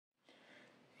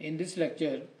In this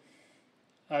lecture,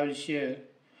 I will share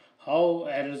how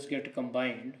errors get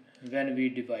combined when we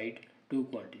divide two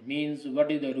quantities. Means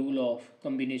what is the rule of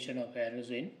combination of errors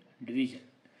in division.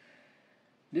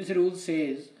 This rule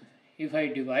says if I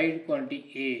divide quantity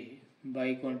A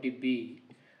by quantity B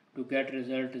to get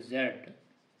result Z,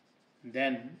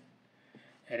 then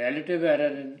relative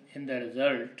error in the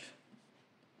result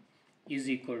is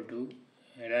equal to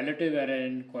relative error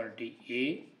in quantity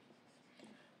A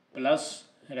plus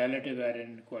relative error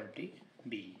in quantity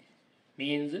B.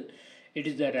 Means it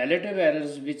is the relative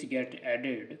errors which get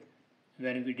added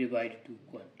when we divide two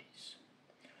quantities.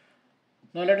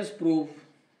 Now let us prove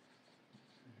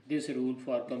this rule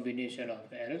for combination of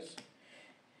errors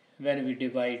when we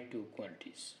divide two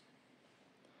quantities.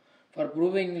 For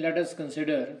proving, let us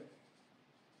consider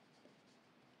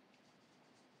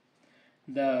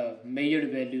the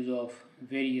measured values of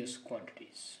various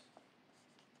quantities.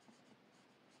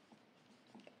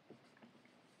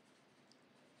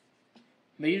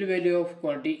 Measured value of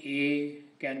quantity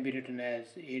A can be written as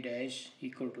A dash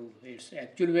equal to its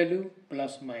actual value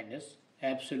plus minus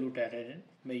absolute error in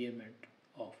measurement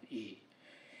of A.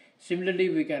 Similarly,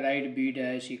 we can write B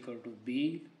dash equal to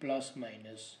B plus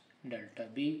minus delta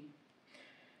B.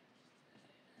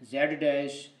 Z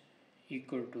dash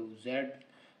equal to Z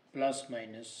plus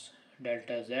minus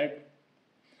delta Z.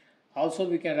 Also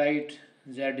we can write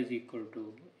Z is equal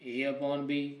to A upon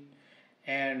B,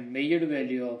 and measured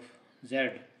value of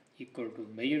Z equal to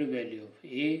measured value of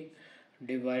A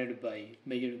divided by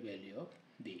measured value of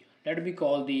B. Let me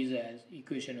call these as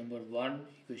equation number 1,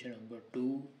 equation number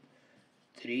 2,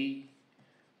 3,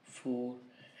 4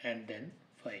 and then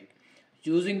 5.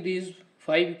 Using these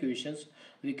 5 equations,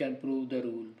 we can prove the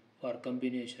rule for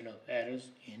combination of errors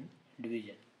in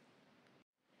division.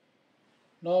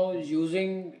 Now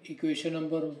using equation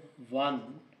number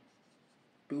 1,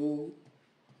 2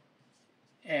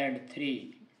 and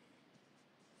 3,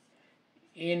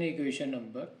 in equation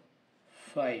number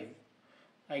 5,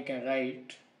 I can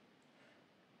write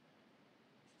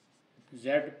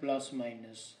Z plus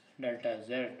minus delta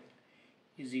Z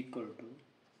is equal to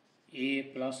A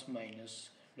plus minus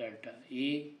delta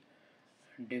A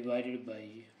divided by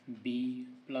B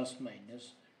plus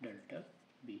minus delta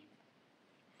B.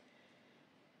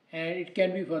 And it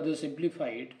can be further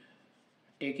simplified.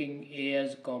 Taking A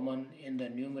as common in the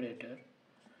numerator,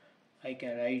 I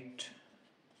can write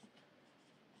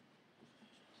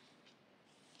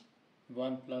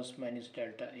 1 plus minus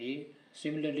delta A.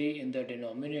 Similarly, in the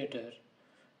denominator,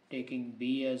 taking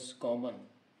B as common,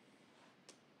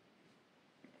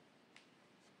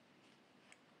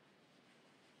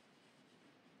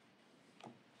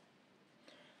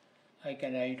 I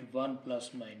can write 1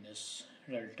 plus minus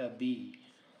delta B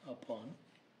upon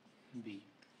B.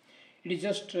 It is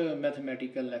just a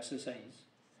mathematical exercise.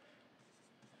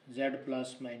 Z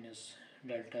plus minus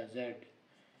delta Z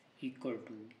equal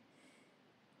to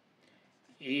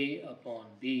A upon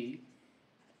B,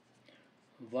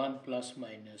 1 plus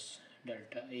minus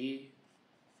delta A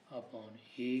upon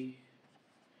A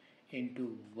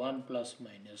into 1 plus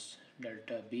minus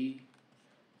delta B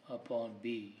upon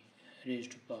B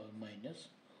raised to power minus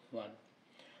 1.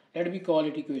 Let me call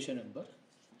it equation number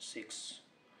 6.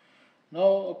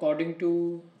 Now according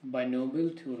to binomial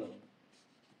theorem,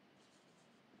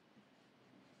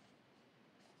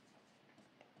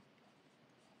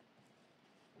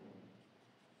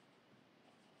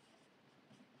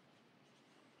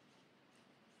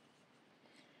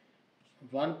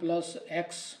 one plus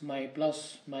x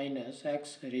plus minus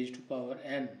x raised to power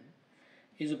n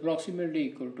is approximately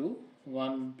equal to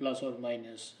 1 plus or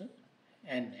minus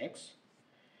nx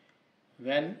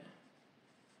when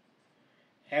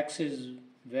x is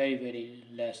very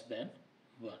less than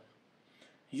 1.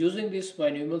 Using this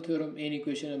binomial theorem in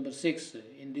equation number 6,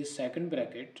 in this second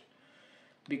bracket,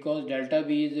 because delta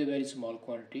b is a very small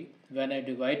quantity, when I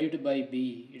divide it by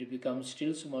b, it becomes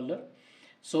still smaller.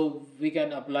 So we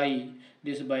can apply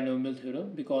this binomial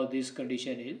theorem because this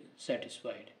condition is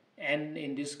satisfied. N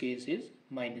in this case is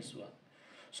minus 1.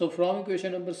 So from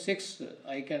equation number 6,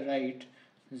 I can write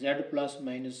z plus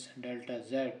minus delta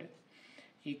z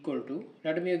equal to,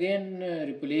 let me again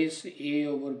replace a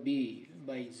over b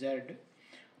by z,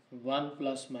 1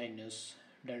 plus minus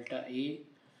delta a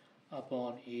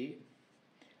upon a,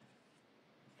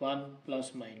 1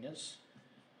 plus minus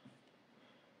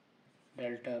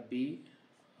delta b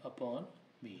upon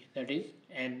b, that is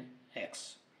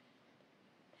nx.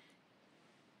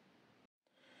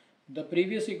 The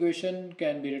previous equation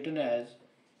can be written as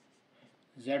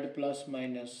z plus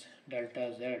minus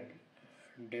delta z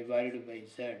divided by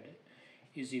z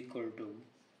is equal to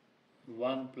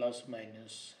 1 plus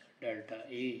minus delta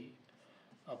A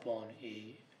upon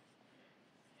A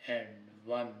and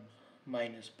 1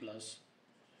 minus plus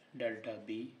delta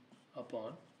B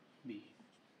upon B.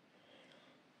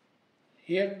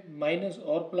 Here minus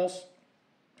or plus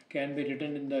can be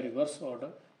written in the reverse order.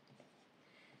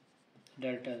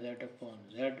 Delta Z upon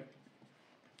Z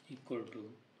equal to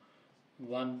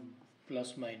 1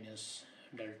 plus minus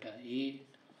delta A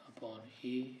upon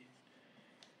A,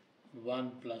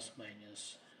 1 plus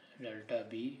minus delta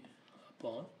B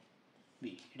upon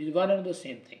B. It is one and the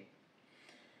same thing.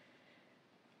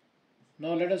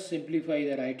 Now let us simplify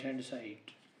the right hand side.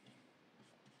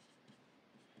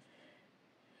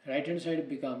 Right hand side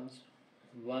becomes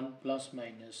 1 plus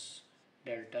minus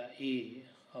delta A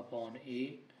upon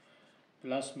A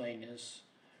plus minus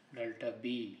delta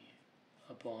B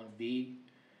upon B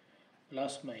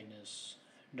plus minus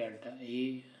delta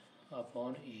A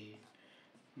upon A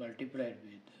multiplied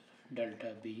with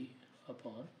delta B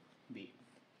upon B.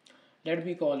 Let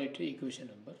me call it equation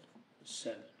number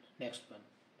 7. Next one.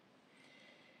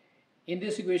 In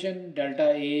this equation, delta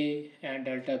A and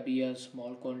delta B are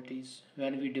small quantities.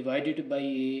 When we divide it by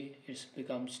A, it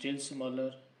becomes still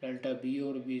smaller. Delta B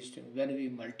or B is still. When we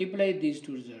multiply these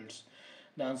two results,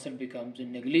 the answer becomes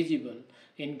negligible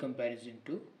in comparison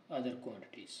to other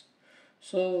quantities.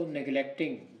 So,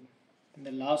 neglecting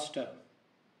the last term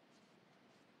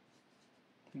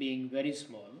being very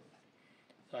small,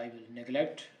 I will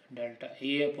neglect delta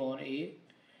A upon A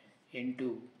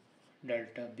into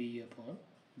delta B upon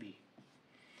B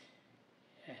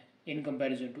in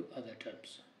comparison to other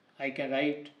terms. I can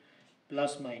write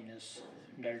plus minus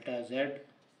delta Z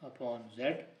upon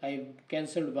Z. I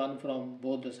cancelled 1 from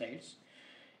both the sides,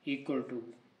 equal to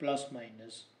plus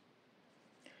minus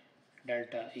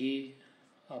delta A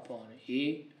upon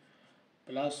A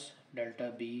plus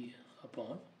delta B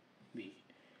upon B.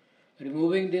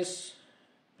 Removing this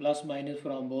plus minus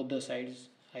from both the sides,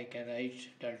 I can write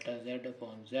delta Z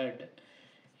upon Z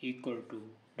equal to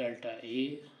delta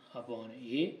A upon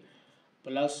A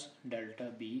plus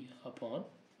delta B upon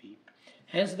B.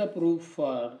 Hence the rule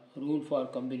for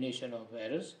combination of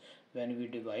errors when we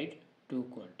divide two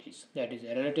quantities. That is,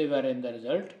 relative error in the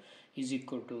result is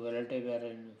equal to relative error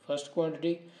in first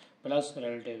quantity plus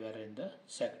relative error in the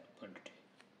second quantity.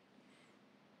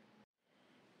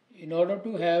 In order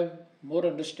to have more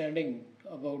understanding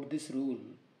about this rule,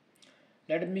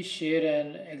 let me share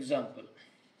an example.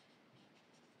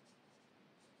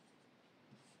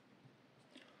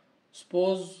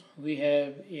 Suppose we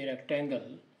have a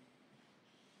rectangle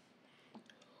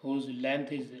whose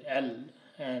length is L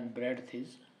and breadth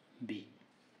is B.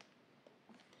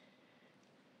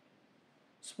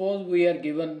 Suppose we are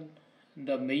given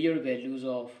the measured values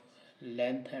of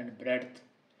length and breadth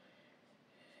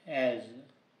as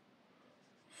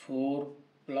 4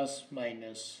 plus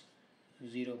minus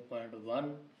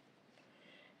 0.1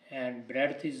 and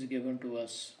breadth is given to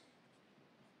us,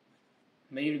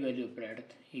 measured value of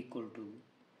breadth equal to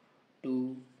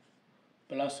 2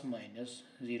 plus minus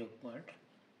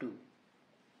 0.2.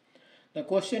 The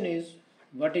question is,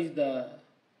 what is the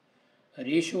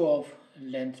ratio of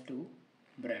length to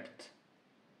breadth?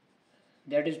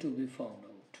 That is to be found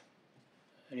out.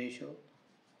 Ratio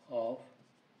of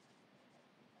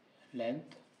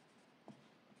length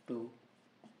to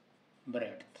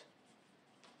breadth.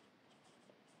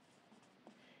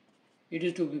 It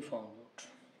is to be found out.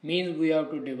 Means we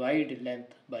have to divide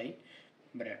length by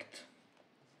breadth.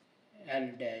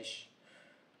 L dash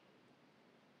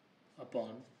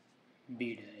upon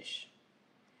B dash.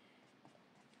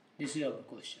 This is our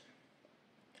question.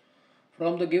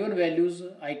 From the given values,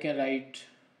 I can write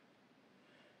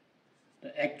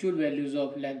the actual values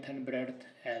of length and breadth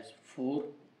as 4,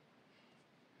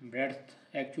 breadth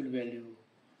actual value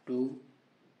 2,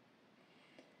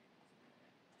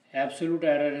 absolute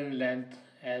error in length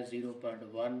as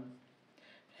 0.1,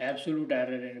 absolute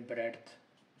error in breadth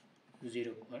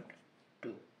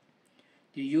 0.2.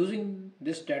 Using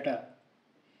this data,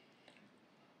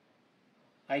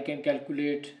 I can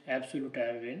calculate absolute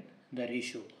error in the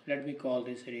ratio. Let me call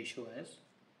this ratio as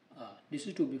R. This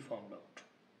is to be found out.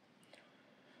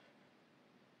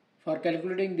 For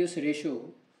calculating this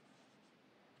ratio,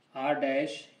 R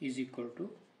dash is equal to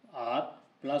R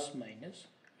plus minus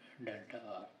delta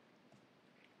R.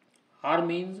 R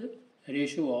means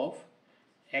ratio of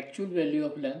actual value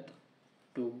of length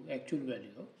to actual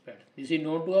value of breadth. This is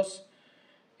known to us.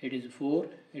 It is 4,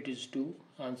 it is 2,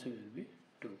 answer will be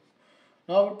 2.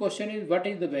 Now our question is, what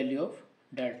is the value of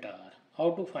delta R?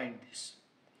 How to find this?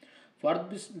 For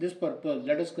this purpose,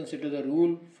 let us consider the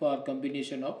rule for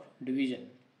combination of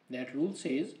division. That rule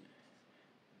says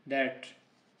that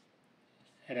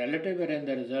relative error in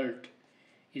the result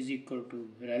is equal to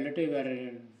relative error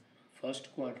in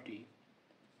first quantity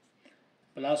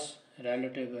plus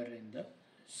relative error in the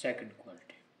second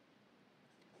quantity.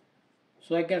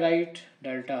 So I can write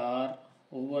delta R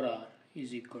over R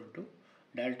is equal to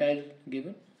delta is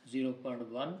given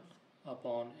 0.1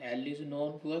 upon L is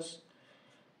known to us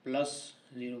plus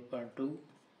 0.2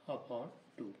 upon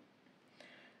 2.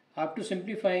 After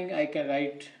simplifying, I can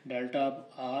write delta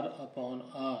R upon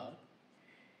R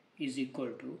is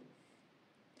equal to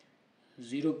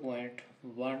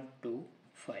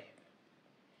 0.125.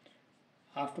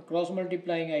 After cross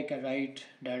multiplying, I can write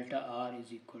delta R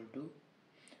is equal to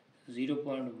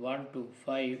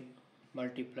 0.125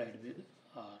 multiplied with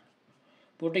R.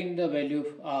 Putting the value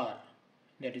of R,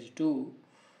 that is 2,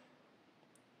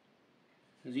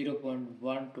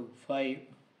 0.125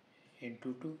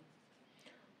 into 2,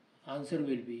 answer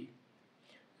will be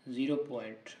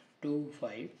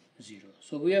 0.250.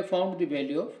 So we have found the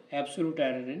value of absolute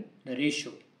error in the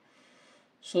ratio.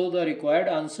 So the required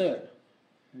answer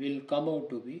will come out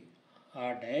to be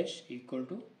R dash equal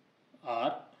to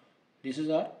R, this is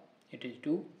R, it is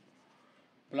 2,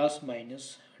 plus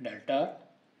minus delta R,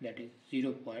 that is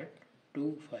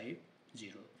 0.250.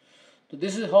 So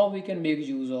this is how we can make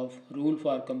use of rule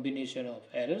for combination of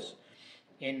errors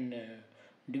in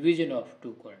division of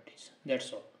two quantities.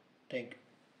 That's all. Thank you.